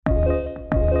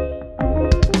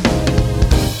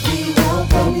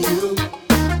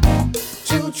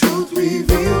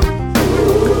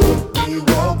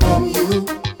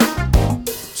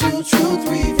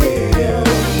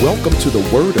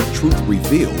The Word of Truth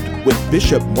Revealed with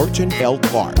Bishop Merton L.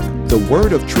 Clark. The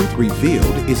Word of Truth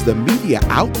Revealed is the media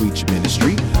outreach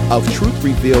ministry of Truth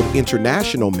Revealed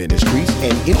International Ministries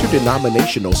and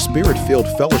Interdenominational Spirit-Filled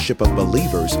Fellowship of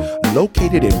Believers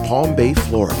located in Palm Bay,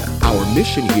 Florida. Our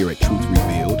mission here at Truth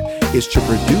Revealed is to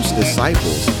produce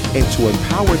disciples and to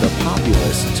empower the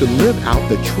populace to live out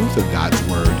the truth of God's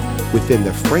Word within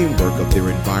the framework of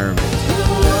their environment.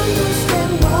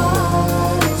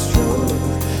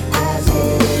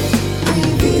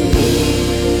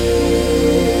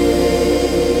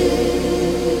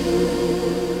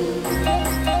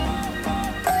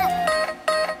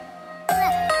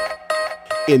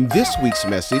 In this week's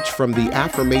message from the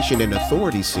Affirmation and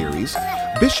Authority series,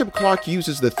 Bishop Clark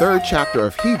uses the third chapter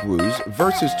of Hebrews,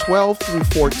 verses 12 through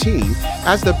 14,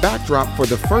 as the backdrop for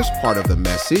the first part of the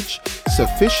message,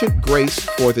 Sufficient Grace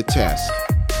for the Test.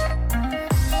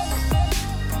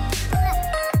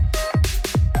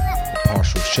 A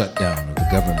partial shutdown of the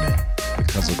government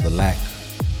because of the lack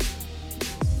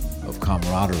of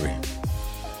camaraderie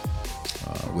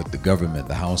with the government,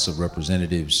 the House of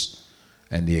Representatives,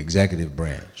 and the executive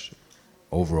branch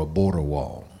over a border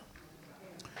wall.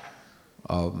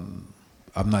 I'm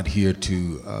not here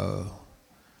to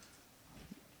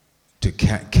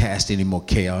cast any more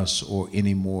chaos or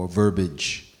any more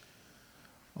verbiage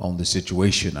on the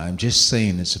situation. I'm just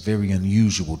saying it's a very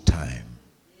unusual time.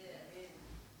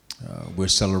 We're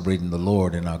celebrating the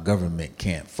Lord and our government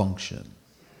can't function,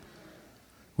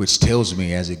 which tells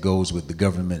me as it goes with the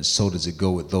government, so does it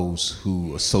go with those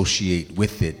who associate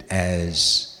with it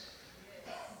as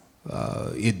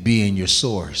it being your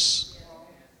source,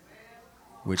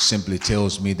 which simply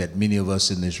tells me that many of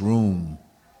us in this room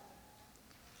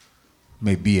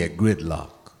may be at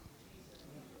gridlock.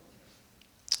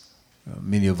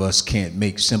 Many of us can't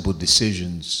make simple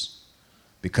decisions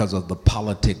because of the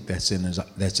politic that's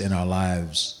in our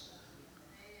lives,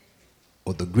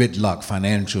 or the gridlock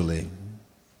financially,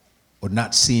 or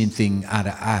not seeing things eye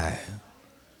to eye,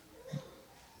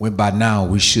 when by now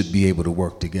we should be able to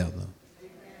work together.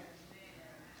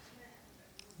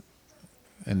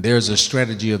 And there's a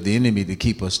strategy of the enemy to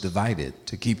keep us divided,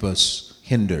 to keep us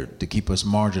hindered, to keep us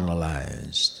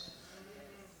marginalized.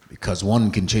 Because one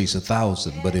can chase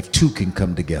 1,000, but if two can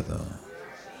come together,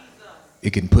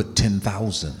 it can put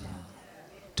 10,000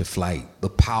 to flight. The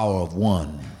power of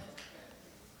one,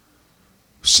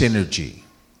 synergy,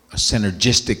 a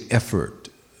synergistic effort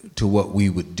to what we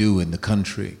would do in the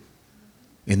country,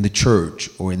 in the church,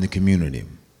 or in the community.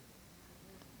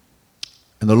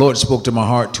 And the Lord spoke to my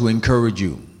heart to encourage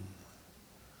you,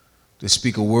 to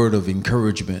speak a word of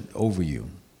encouragement over you.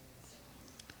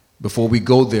 Before we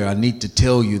go there, I need to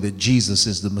tell you that Jesus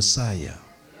is the Messiah.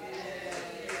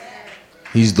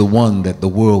 He's the one that the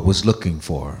world was looking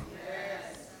for.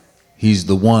 He's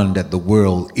the one that the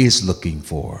world is looking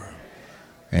for.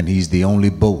 And he's the only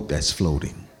boat that's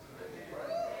floating.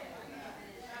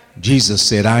 Jesus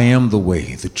said, I am the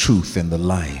way, the truth, and the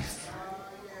life.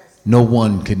 No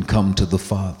one can come to the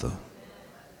Father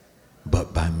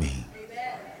but by me.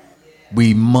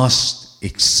 We must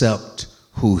accept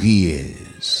who he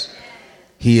is.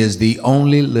 He is the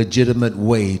only legitimate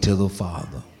way to the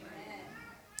Father.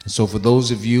 So for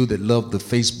those of you that love the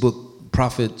Facebook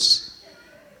prophets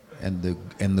and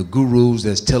the gurus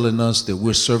that's telling us that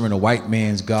we're serving a white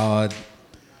man's God,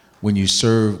 when you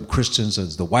serve Christians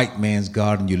as the white man's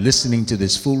God and you're listening to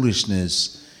this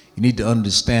foolishness, you need to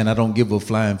understand I don't give a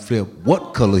flying flip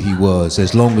what color he was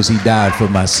as long as he died for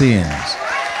my sins.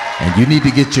 And you need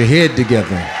to get your head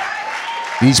together.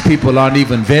 These people aren't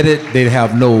even vetted. They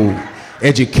have no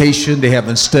education. They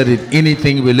haven't studied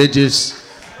anything religious.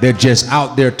 They're just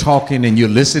out there talking and you're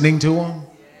listening to them.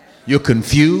 You're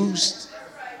confused.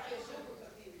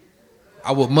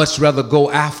 I would much rather go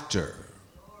after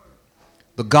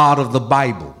the God of the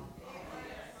Bible,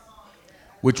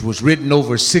 which was written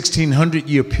over a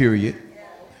 1,600-year period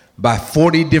by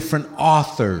 40 different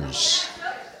authors.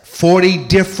 40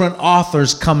 different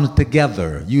authors come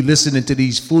together. You listening to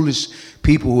these foolish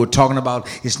people who are talking about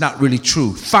it's not really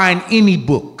true. Find any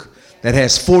book that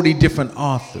has 40 different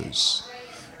authors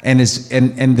and the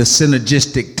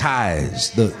synergistic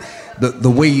ties,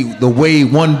 the way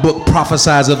one book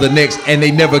prophesies of the next, and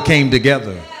they never came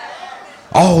together.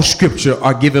 All scripture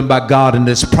are given by God and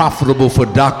is profitable for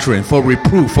doctrine, for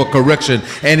reproof, for correction,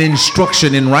 and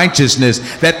instruction in righteousness,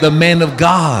 that the man of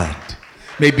God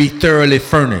may be thoroughly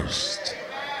furnished.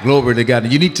 Glory to God.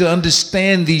 And you need to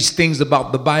understand these things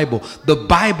about the Bible. The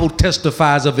Bible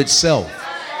testifies of itself.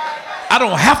 I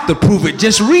don't have to prove it,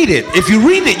 just read it. If you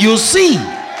read it, you'll see.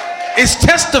 It's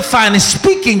testifying, it's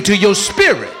speaking to your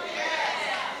spirit.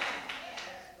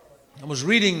 I was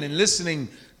reading and listening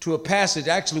to a passage.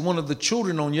 Actually, one of the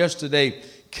children on yesterday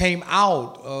came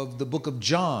out of the book of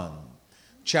John,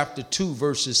 chapter 2,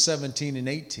 verses 17 and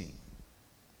 18.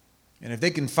 And if they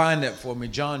can find that for me,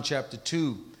 John chapter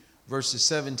 2, verses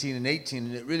 17 and 18,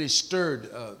 and it really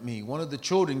stirred me. One of the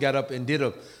children got up and did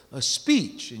a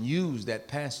speech and used that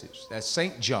passage. That's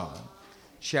St. John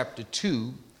chapter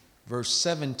 2, verse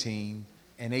 17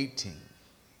 and 18.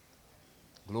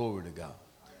 Glory to God.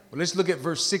 Well, let's look at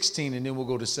verse 16 and then we'll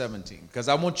go to 17, because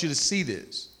I want you to see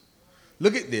this.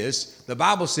 Look at this. The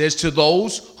Bible says, to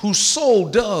those who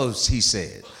sold doves, he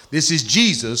said. This is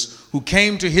Jesus who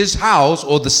came to his house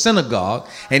or the synagogue,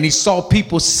 and he saw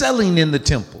people selling in the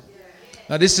temple.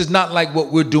 Now, this is not like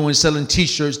what we're doing, selling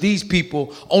T-shirts. These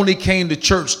people only came to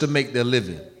church to make their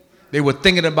living. They were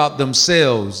thinking about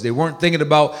themselves. They weren't thinking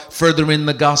about furthering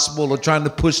the gospel or trying to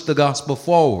push the gospel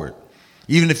forward.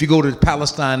 Even if you go to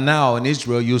Palestine now in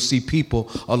Israel, you'll see people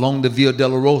along the Via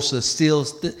Dolorosa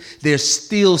they're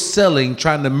still selling,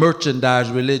 trying to merchandise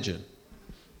religion.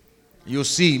 You'll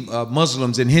see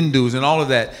Muslims and Hindus and all of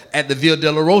that at the Via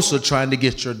Dolorosa trying to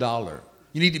get your dollar.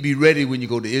 You need to be ready when you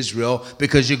go to Israel,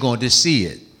 because you're going to see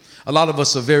it. A lot of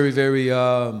us are very, very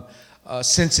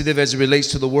sensitive as it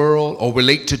relates to the world or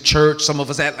relate to church. Some of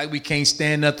us act like we can't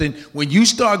stand nothing. When you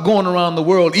start going around the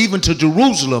world, even to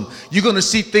Jerusalem, you're going to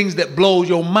see things that blow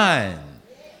your mind.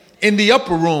 In the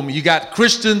upper room, you got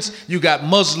Christians, you got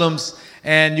Muslims,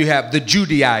 and you have the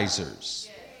Judaizers.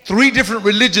 3 different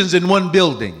religions in one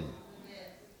building.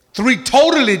 3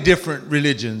 totally different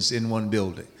religions in one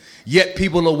building. Yet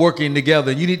people are working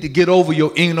together. You need to get over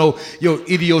your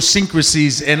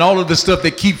idiosyncrasies and all of the stuff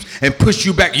that keeps and push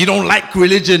you back. You don't like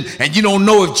religion and you don't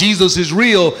know if Jesus is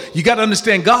real. You got to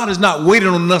understand, God is not waiting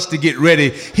on us to get ready.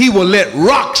 He will let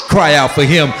rocks cry out for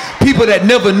him. People that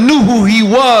never knew who he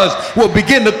was will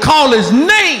begin to call his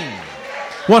name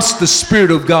once the Spirit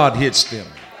of God hits them.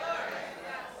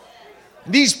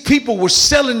 These people were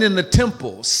selling in the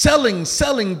temple,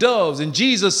 selling doves. And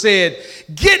Jesus said,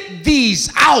 get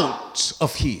these out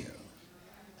of here.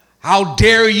 How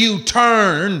dare you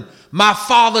turn my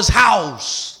Father's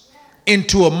house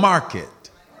into a market?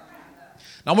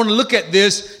 Now I want to look at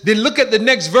this, then look at the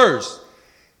next verse,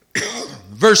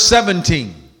 verse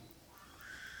 17.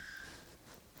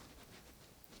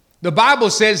 The Bible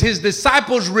says his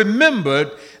disciples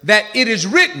remembered that it is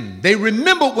written. They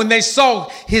remembered when they saw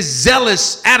his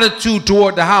zealous attitude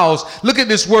toward the house. Look at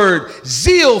this word,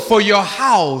 zeal for your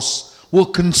house will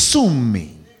consume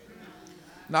me.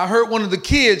 Now I heard one of the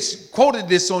kids quoted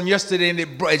this on yesterday, and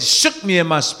it shook me in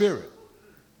my spirit.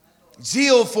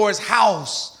 Zeal for his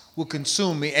house will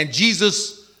consume me. And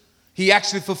Jesus, he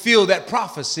actually fulfilled that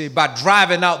prophecy by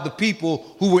driving out the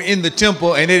people who were in the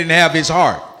temple and they didn't have his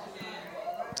heart.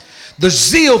 The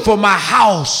zeal for my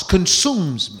house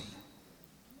consumes me.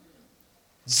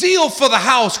 Zeal for the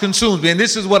house consumes me. And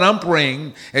this is what I'm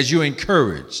praying as you're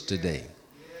encouraged today.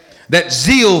 That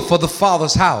zeal for the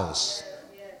Father's house.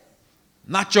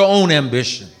 Not your own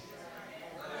ambition.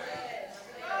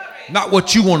 Not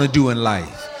what you want to do in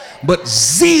life. But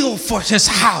zeal for his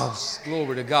house.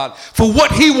 Glory to God. For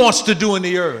what he wants to do in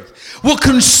the earth. Will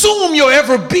consume your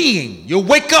ever being. You'll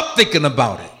wake up thinking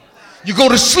about it. You go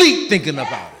to sleep thinking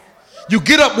about it. You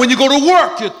get up when you go to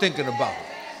work, you're thinking about it.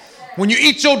 When you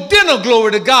eat your dinner,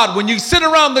 glory to God. When you sit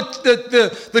around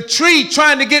the tree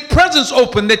trying to get presents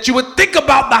open, that you would think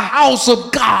about the house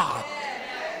of God.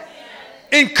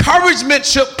 Encouragement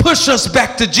should push us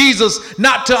back to Jesus,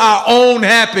 not to our own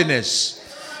happiness.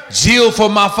 Zeal for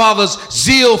my Father's,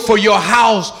 zeal for your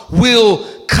house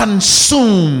will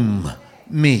consume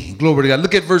me. Glory to God.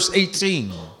 Look at verse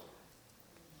 18.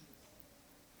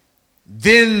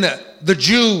 Then the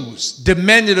Jews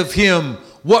demanded of him,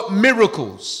 what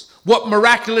miracles, what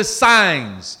miraculous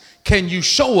signs can you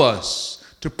show us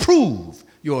to prove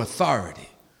your authority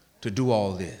to do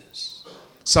all this?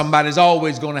 Somebody's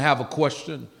always going to have a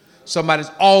question.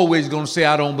 Somebody's always going to say,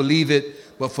 I don't believe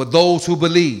it. But for those who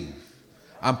believe,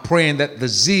 I'm praying that the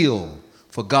zeal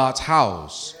for God's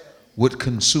house would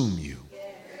consume you.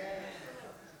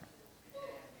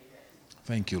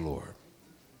 Thank you, Lord.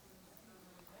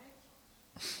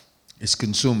 It's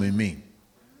consuming me.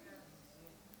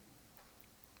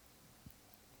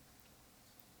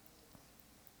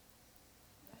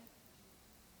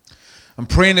 I'm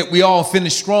praying that we all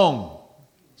finish strong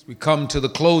as we come to the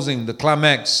closing, the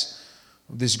climax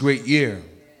of this great year,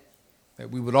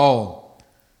 that we would all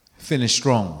finish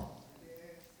strong.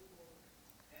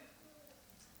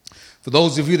 For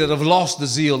those of you that have lost the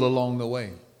zeal along the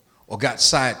way or got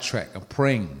sidetracked, I'm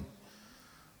praying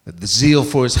that the zeal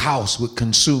for his house would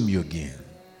consume you again.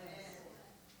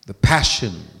 The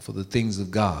passion for the things of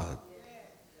God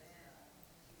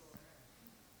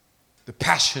the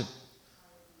passion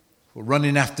for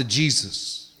running after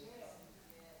Jesus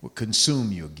will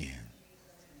consume you again.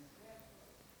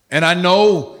 And I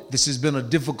know this has been a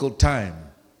difficult time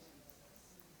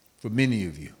for many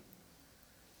of you.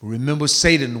 But remember,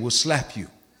 Satan will slap you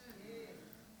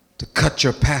to cut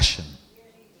your passion,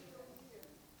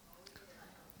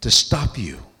 to stop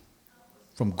you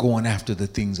from going after the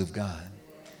things of God.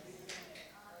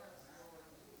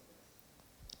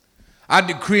 I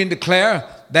decree and declare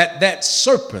that that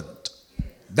serpent,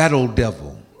 that old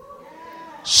devil,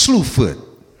 Slewfoot,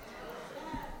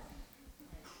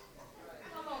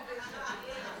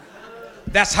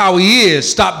 that's how he is.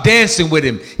 Stop dancing with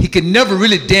him. He can never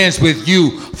really dance with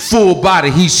you full body.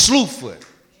 He's Slewfoot.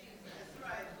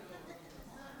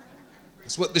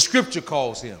 That's what the scripture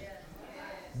calls him.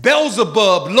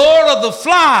 Beelzebub, Lord of the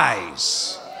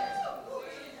Flies.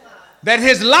 That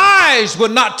his lies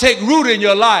would not take root in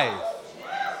your life.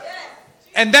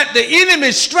 And that the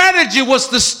enemy's strategy was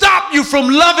to stop you from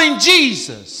loving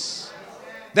Jesus.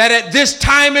 That at this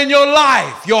time in your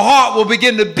life, your heart will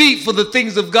begin to beat for the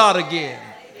things of God again.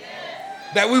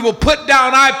 That we will put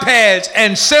down iPads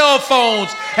and cell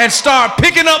phones and start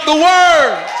picking up the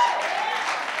word.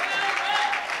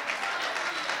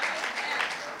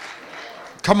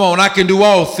 Come on, I can do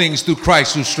all things through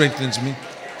Christ who strengthens me.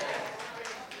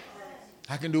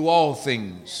 I can do all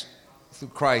things through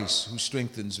Christ who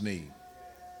strengthens me.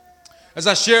 As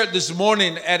I shared this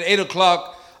morning at 8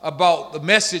 o'clock about the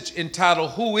message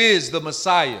entitled, Who is the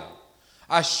Messiah?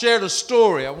 I shared a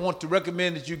story. I want to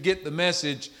recommend that you get the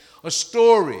message, a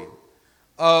story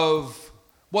of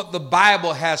what the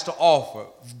Bible has to offer.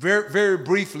 Very, very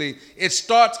briefly, it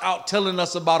starts out telling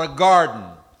us about a garden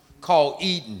called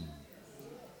Eden.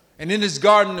 And in this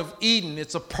Garden of Eden,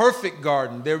 it's a perfect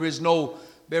garden. There is no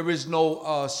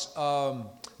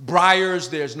briars,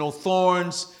 there's no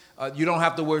thorns. You don't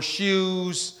have to wear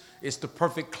shoes. It's the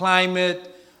perfect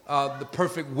climate, the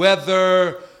perfect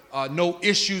weather, no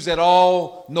issues at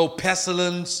all, no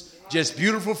pestilence, just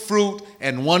beautiful fruit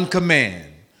and one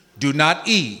command. Do not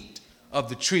eat of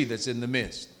the tree that's in the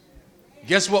midst.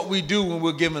 Guess what we do when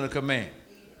we're given a command?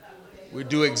 We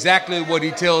do exactly what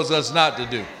he tells us not to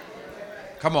do.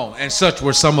 Come on, and such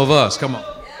were some of us. Come on.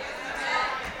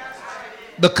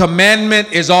 The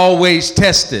commandment is always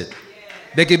tested.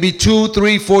 They could be 2,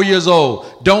 3, 4 years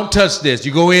old. Don't touch this.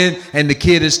 You go in and the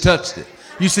kid has touched it.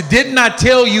 You said, didn't I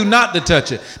tell you not to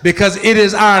touch it? Because it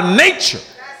is our nature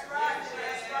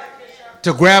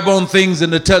to grab on things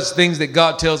and to touch things that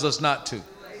God tells us not to.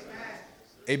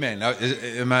 Amen. Now,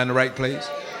 am I in the right place?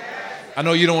 I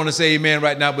know you don't want to say amen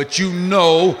right now, but you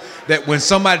know that when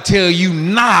somebody tells you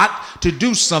not to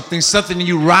do something, something in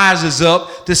you rises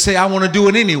up to say, I want to do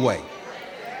it anyway.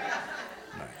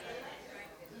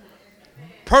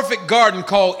 Perfect garden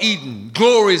called Eden.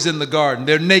 Glory is in the garden.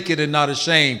 They're naked and not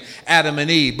ashamed, Adam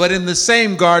and Eve. But in the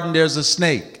same garden, there's a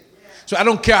snake. So I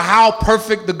don't care how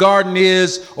perfect the garden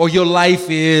is or your life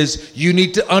is, you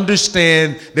need to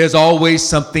understand there's always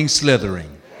something slithering.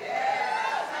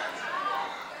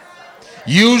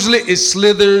 Usually it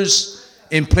slithers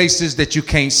in places that you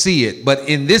can't see it. But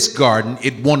in this garden,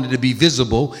 it wanted to be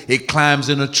visible. It climbs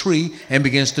in a tree and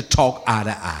begins to talk eye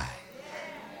to eye.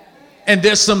 And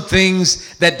there's some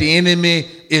things that the enemy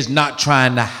is not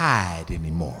trying to hide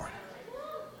anymore.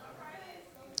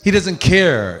 He doesn't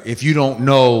care if you don't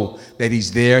know that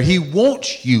he's there. He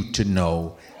wants you to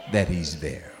know that he's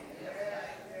there.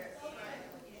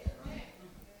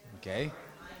 Okay?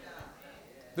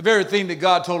 The very thing that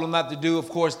God told them not to do, of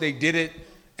course, they did it.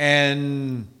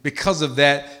 And because of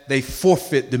that, they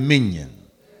forfeit dominion.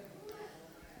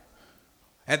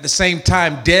 At the same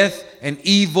time, death and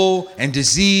evil and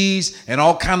disease and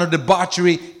all kind of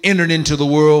debauchery entered into the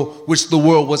world, which the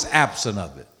world was absent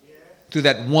of it through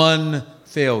that one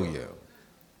failure.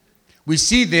 We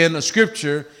see then a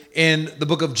scripture in the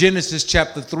book of Genesis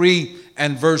chapter 3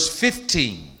 and verse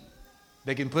 15.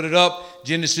 They can put it up,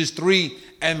 Genesis 3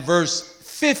 and verse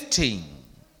 15.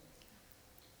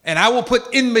 And I will put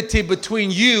enmity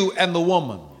between you and the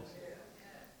woman.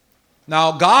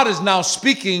 Now, God is now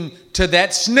speaking to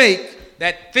that snake,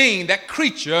 that thing, that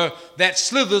creature that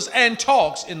slithers and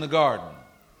talks in the garden.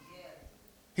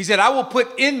 He said, I will put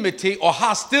enmity or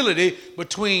hostility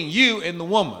between you and the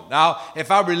woman. Now,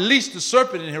 if I release the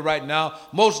serpent in here right now,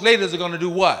 most ladies are going to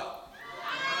do what?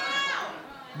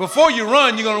 Before you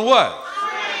run, you're going to what?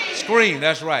 Scream.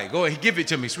 That's right. Go ahead. Give it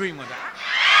to me. Scream one time.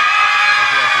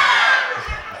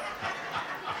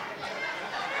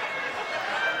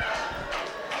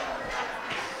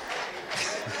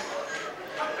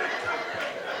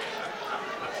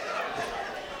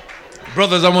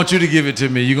 Brothers, I want you to give it to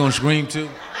me. You going to scream too?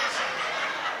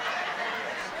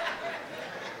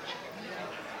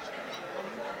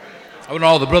 I want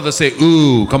all the brothers say,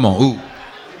 ooh, come on, ooh.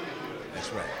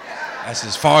 That's right. That's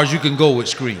as far as you can go with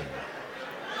scream.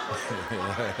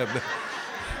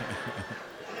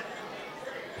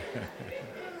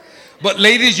 But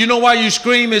ladies, you know why you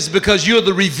scream? Is because you're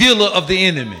the revealer of the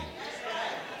enemy.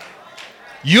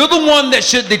 You're the one that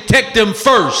should detect them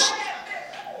first.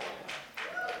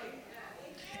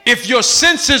 If your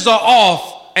senses are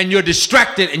off and you're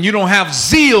distracted and you don't have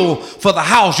zeal for the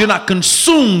house, you're not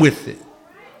consumed with it,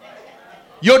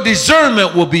 your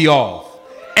discernment will be off.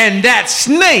 And that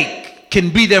snake can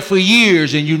be there for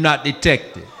years and you not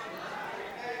detect it.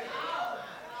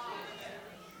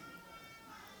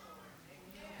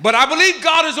 But I believe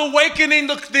God is awakening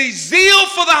the zeal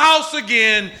for the house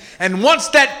again. And once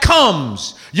that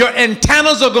comes, your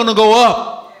antennas are going to go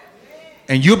up.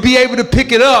 And you'll be able to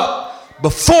pick it up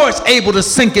before it's able to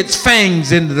sink its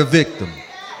fangs into the victim.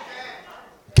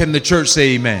 Can the church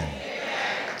say amen?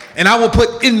 And I will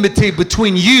put enmity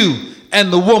between you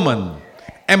and the woman,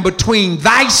 and between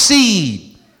thy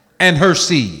seed and her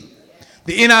seed.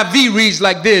 The NIV reads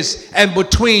like this, and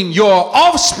between your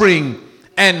offspring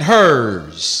and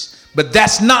hers. But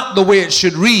that's not the way it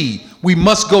should read. We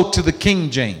must go to the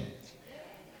King James,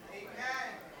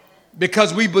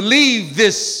 because we believe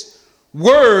this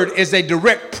word is a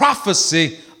direct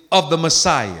prophecy of the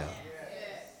Messiah.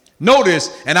 Notice,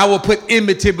 and I will put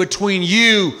enmity between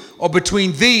you, or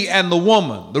between thee and the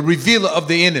woman, the revealer of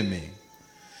the enemy,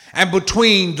 and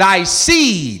between thy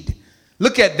seed.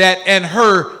 Look at that, and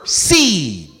her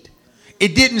seed.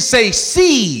 It didn't say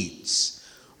seeds,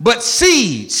 but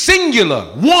seed, singular,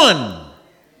 one.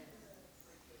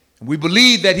 We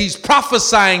believe that he's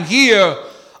prophesying here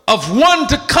of one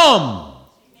to come,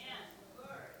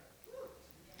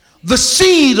 the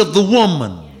seed of the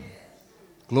woman.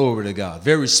 Glory to God.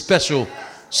 Very special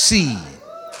seed.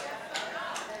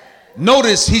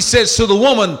 Notice he says to the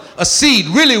woman, a seed.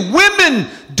 Really, women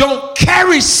don't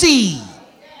carry seed.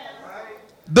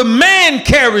 The man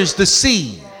carries the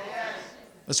seed.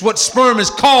 That's what sperm is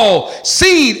called,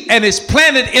 seed, and it's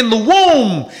planted in the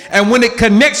womb. And when it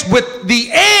connects with the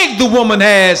egg the woman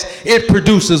has, it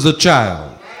produces a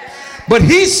child. But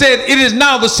he said it is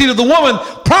now the seed of the woman,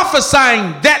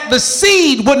 prophesying that the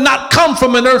seed would not come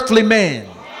from an earthly man.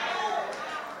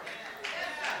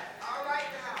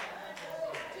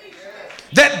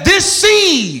 That this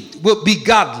seed will be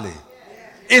godly.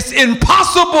 It's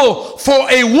impossible for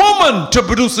a woman to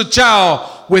produce a child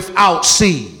without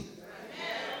seed.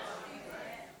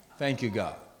 Thank you,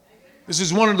 God. This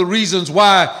is one of the reasons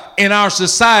why in our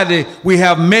society we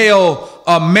have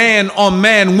man on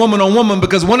man, woman on woman,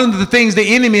 because one of the things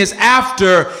the enemy is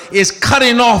after is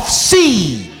cutting off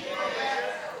seed.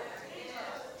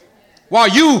 While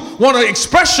you want to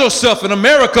express yourself in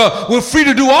America, we're free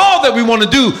to do all that we want to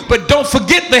do, but don't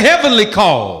forget the heavenly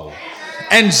call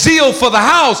and zeal for the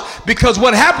house, because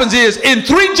what happens is in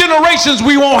 3 generations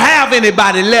we won't have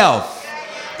anybody left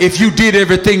if you did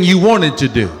everything you wanted to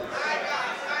do.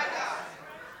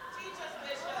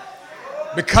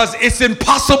 Because it's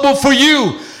impossible for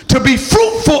you to be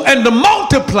fruitful and to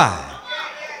multiply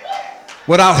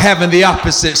without having the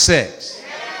opposite sex.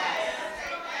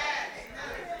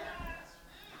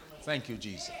 Thank you,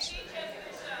 Jesus.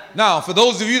 Now, for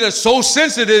those of you that's so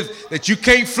sensitive that you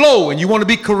can't flow and you want to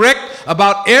be correct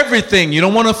about everything, you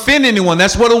don't want to offend anyone.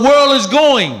 That's where the world is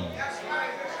going.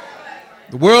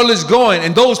 The world is going,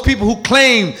 and those people who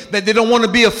claim that they don't want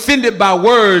to be offended by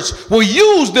words will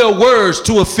use their words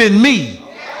to offend me.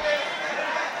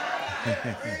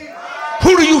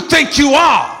 Who do you think you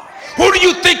are? Who do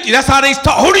you think? That's how they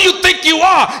talk. Who do you think you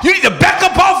are? You need to back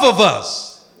up off of us.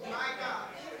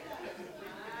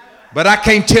 But I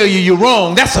can't tell you you're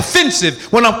wrong. That's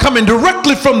offensive when I'm coming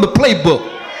directly from the playbook.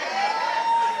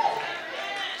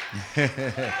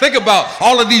 Think about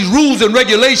all of these rules and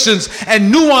regulations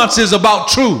and nuances about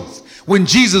truth when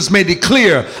Jesus made it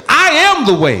clear, I am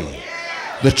the way,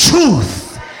 the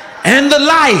truth, and the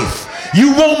life.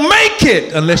 You won't make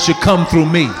it unless you come through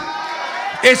me.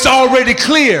 It's already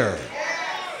clear.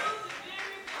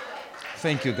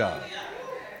 Thank you, God.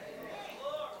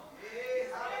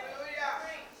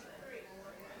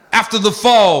 After the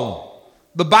fall,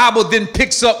 the Bible then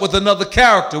picks up with another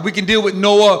character. We can deal with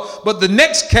Noah, but the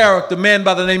next character, a man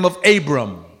by the name of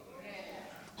Abram,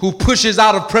 who pushes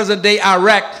out of present-day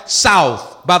Iraq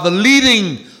south by the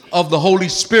leading of the Holy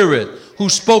Spirit, who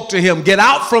spoke to him, get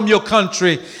out from your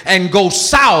country and go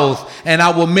south, and I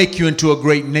will make you into a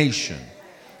great nation.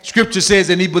 Scripture says,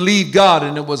 and he believed God,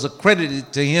 and it was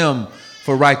accredited to him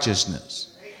for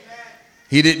righteousness.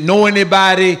 He didn't know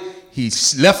anybody. He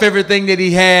left everything that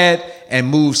he had, and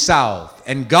moved south.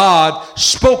 And God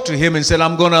spoke to him and said,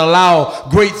 I'm going to allow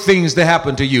great things to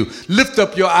happen to you. Lift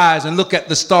up your eyes and look at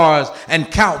the stars and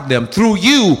count them. Through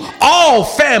you, all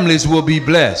families will be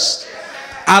blessed.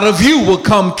 Out of you will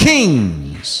come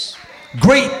kings,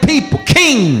 great people,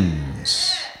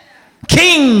 kings.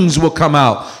 Kings will come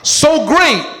out so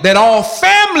great that all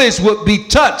families would be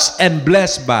touched and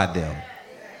blessed by them.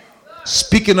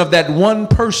 Speaking of that one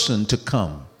person to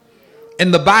come.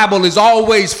 And the Bible is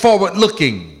always forward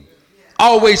looking.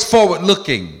 Always forward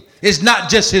looking. It's not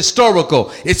just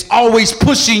historical. It's always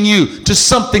pushing you to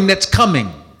something that's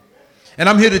coming. And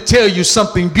I'm here to tell you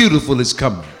something beautiful is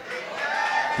coming.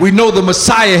 We know the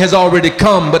Messiah has already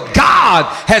come, but God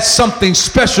has something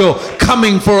special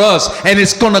coming for us, and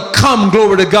it's going to come,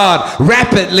 glory to God,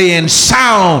 rapidly and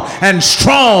sound and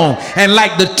strong, and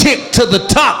like the tick to the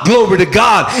top, glory to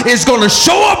God, it's going to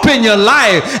show up in your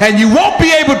life, and you won't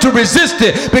be able to resist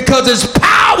it because it's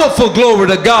powerful, glory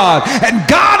to God, and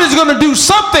God is going to do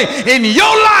something in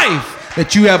your life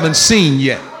that you haven't seen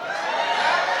yet.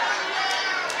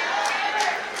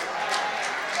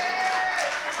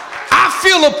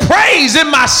 Feel a praise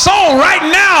in my soul right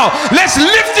now. Let's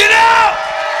lift it up.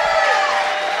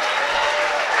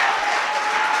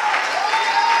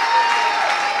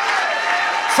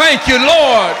 Thank you,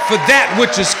 Lord, for that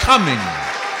which is coming.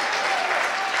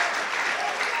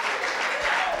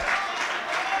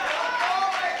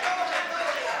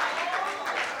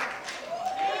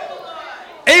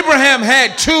 Abraham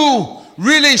had two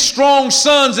really strong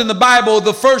sons in the Bible.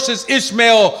 The first is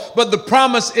Ishmael, but the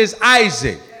promise is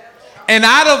Isaac. And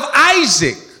out of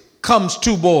Isaac comes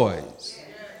two boys,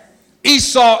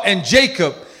 Esau and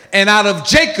Jacob, and out of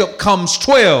Jacob comes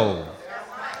 12.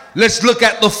 Let's look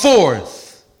at the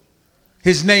fourth.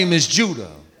 His name is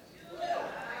Judah.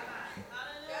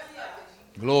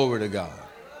 Glory to God.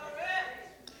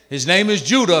 His name is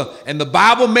Judah, and the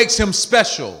Bible makes him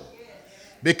special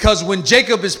because when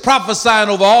Jacob is prophesying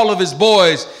over all of his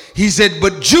boys, he said,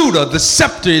 but Judah, the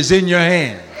scepter is in your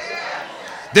hand.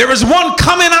 There is one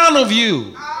coming out of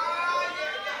you.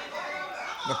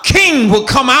 The king will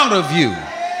come out of you.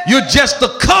 You're just a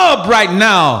cub right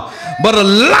now, but a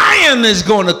lion is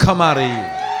going to come out of you.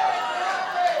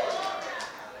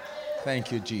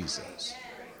 Thank you, Jesus.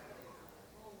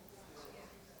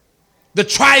 The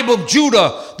tribe of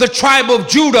Judah, the tribe of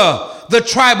Judah, the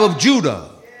tribe of Judah.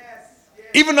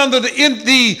 Even under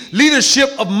the leadership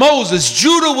of Moses,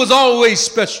 Judah was always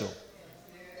special.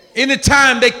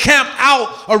 Anytime they camped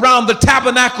out around the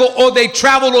tabernacle or they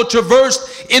traveled or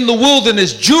traversed in the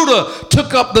wilderness, Judah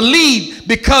took up the lead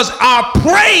because our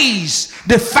praise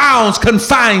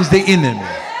confines the enemy.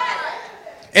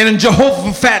 And in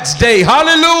Jehoshaphat's day,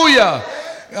 hallelujah,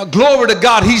 glory to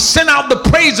God, he sent out the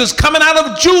praises coming out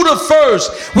of Judah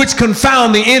first, which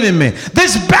confound the enemy.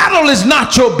 This battle is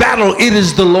not your battle, it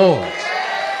is the Lord.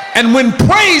 And when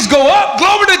praise go up,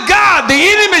 glory to God, the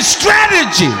enemy's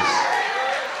strategies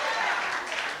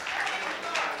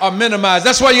are minimized.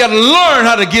 That's why you got to learn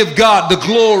how to give God the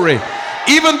glory.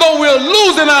 Even though we're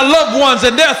losing our loved ones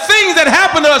and there are things that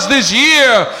happen to us this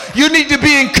year, you need to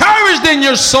be encouraged in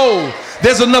your soul.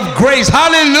 There's enough grace,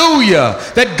 hallelujah,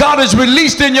 that God has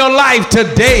released in your life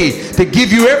today to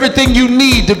give you everything you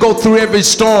need to go through every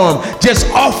storm. Just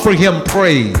offer him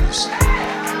praise.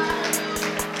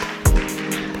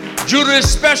 Judah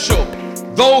is special,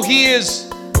 though he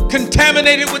is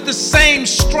contaminated with the same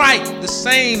strife, the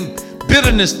same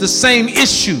bitterness, the same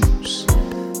issues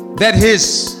that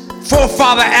his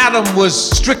forefather Adam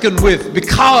was stricken with,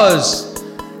 because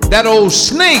that old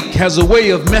snake has a way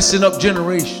of messing up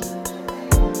generations.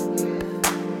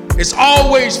 It's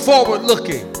always forward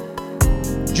looking.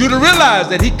 Judah realized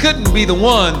that he couldn't be the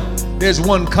one. There's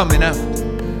one coming after.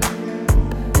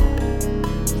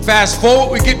 Fast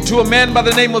forward, we get to a man by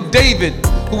the name of David,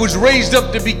 who was raised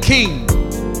up to be king,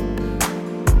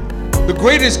 the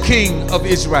greatest king of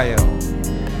Israel.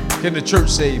 Can the church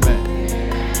say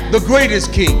amen? The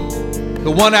greatest king,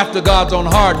 the one after God's own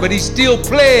heart, but he's still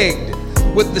plagued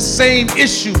with the same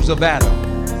issues of Adam.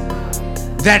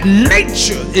 That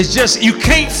nature is just, you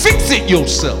can't fix it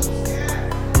yourself.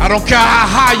 I don't care how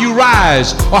high you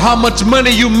rise or how much money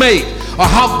you make or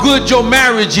how good your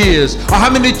marriage is or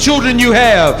how many children you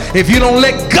have. If you don't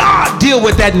let God deal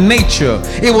with that nature,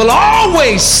 it will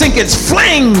always sink its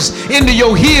flames into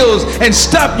your heels and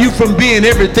stop you from being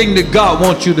everything that God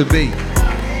wants you to be.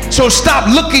 So stop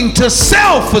looking to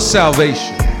self for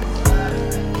salvation.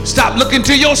 Stop looking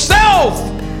to yourself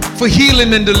for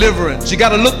healing and deliverance. You got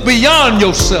to look beyond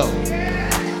yourself.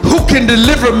 Who can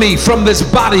deliver me from this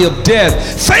body of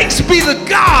death? Thanks be to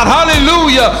God,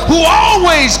 hallelujah, who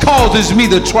always causes me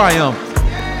to triumph.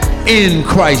 in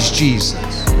Christ Jesus.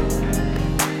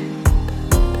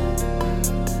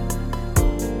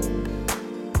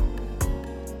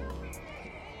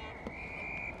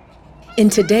 In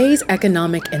today's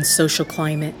economic and social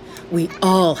climate, we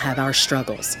all have our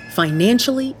struggles,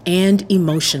 financially and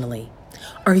emotionally.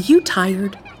 Are you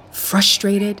tired?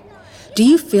 Frustrated? Do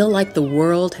you feel like the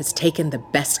world has taken the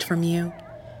best from you?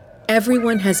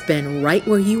 Everyone has been right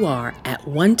where you are at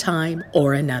one time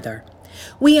or another.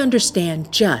 We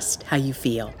understand just how you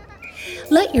feel.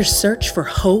 Let your search for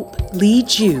hope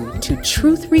lead you to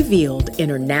Truth Revealed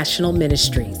International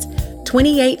Ministries,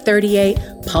 2838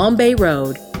 Palm Bay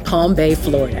Road, Palm Bay,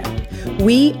 Florida.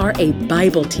 We are a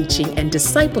Bible teaching and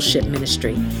discipleship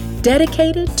ministry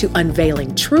dedicated to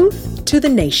unveiling truth to the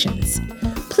nations.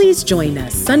 Please join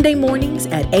us Sunday mornings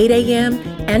at 8 a.m.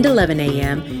 and 11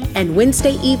 a.m. and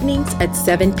Wednesday evenings at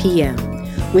 7 p.m.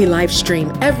 We live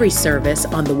stream every service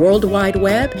on the World Wide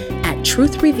Web at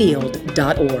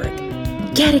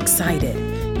truthrevealed.org. Get excited.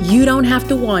 You don't have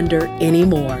to wander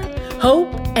anymore.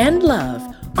 Hope and love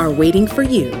are waiting for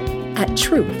you at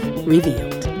Truth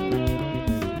Revealed.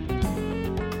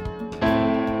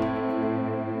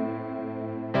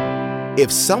 If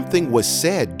something was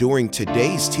said during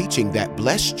today's teaching that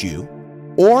blessed you,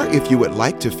 or if you would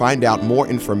like to find out more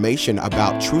information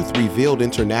about Truth Revealed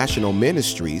International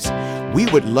Ministries, we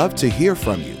would love to hear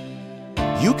from you.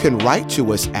 You can write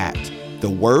to us at The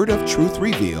Word of Truth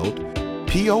Revealed,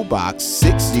 P.O. Box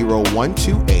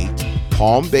 60128,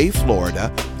 Palm Bay, Florida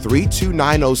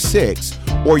 32906,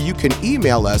 or you can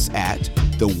email us at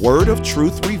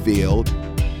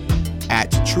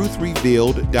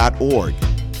thewordofTruthRevealed@truthrevealed.org.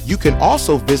 You can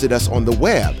also visit us on the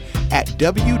web at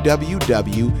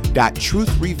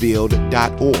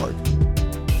www.truthrevealed.org.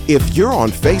 If you're on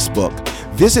Facebook,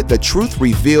 visit the Truth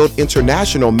Revealed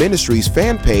International Ministries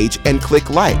fan page and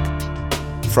click like.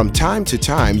 From time to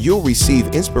time, you'll receive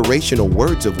inspirational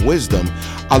words of wisdom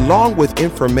along with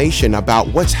information about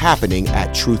what's happening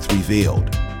at Truth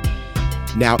Revealed.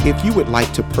 Now, if you would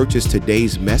like to purchase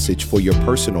today's message for your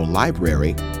personal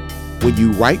library, when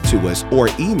you write to us or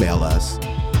email us,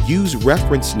 use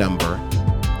reference number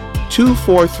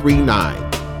 2439.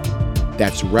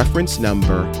 That's reference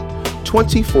number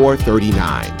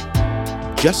 2439.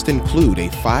 Just include a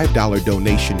 $5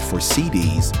 donation for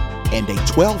CDs and a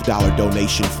 $12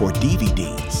 donation for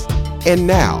DVDs. And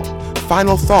now,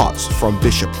 final thoughts from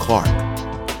Bishop Clark.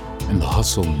 In the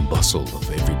hustle and bustle of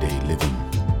everyday living,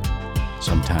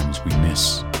 sometimes we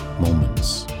miss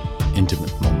moments,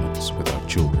 intimate moments with our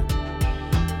children.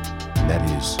 And that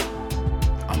is,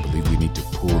 I believe we need to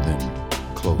pull them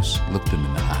close, look them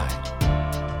in the eye,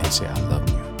 and say, I love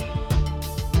you.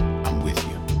 I'm with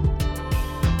you.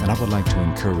 And I would like to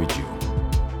encourage you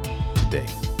today.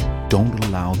 Don't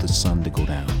allow the sun to go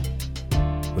down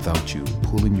without you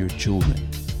pulling your children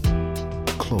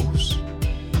close,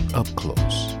 up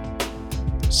close,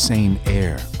 same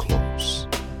air close,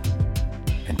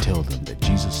 and tell them that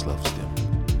Jesus loves them.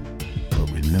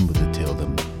 But remember to tell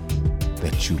them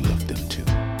that you love them too.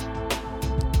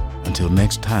 Until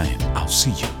next time, I'll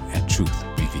see you at Truth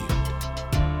Revealed.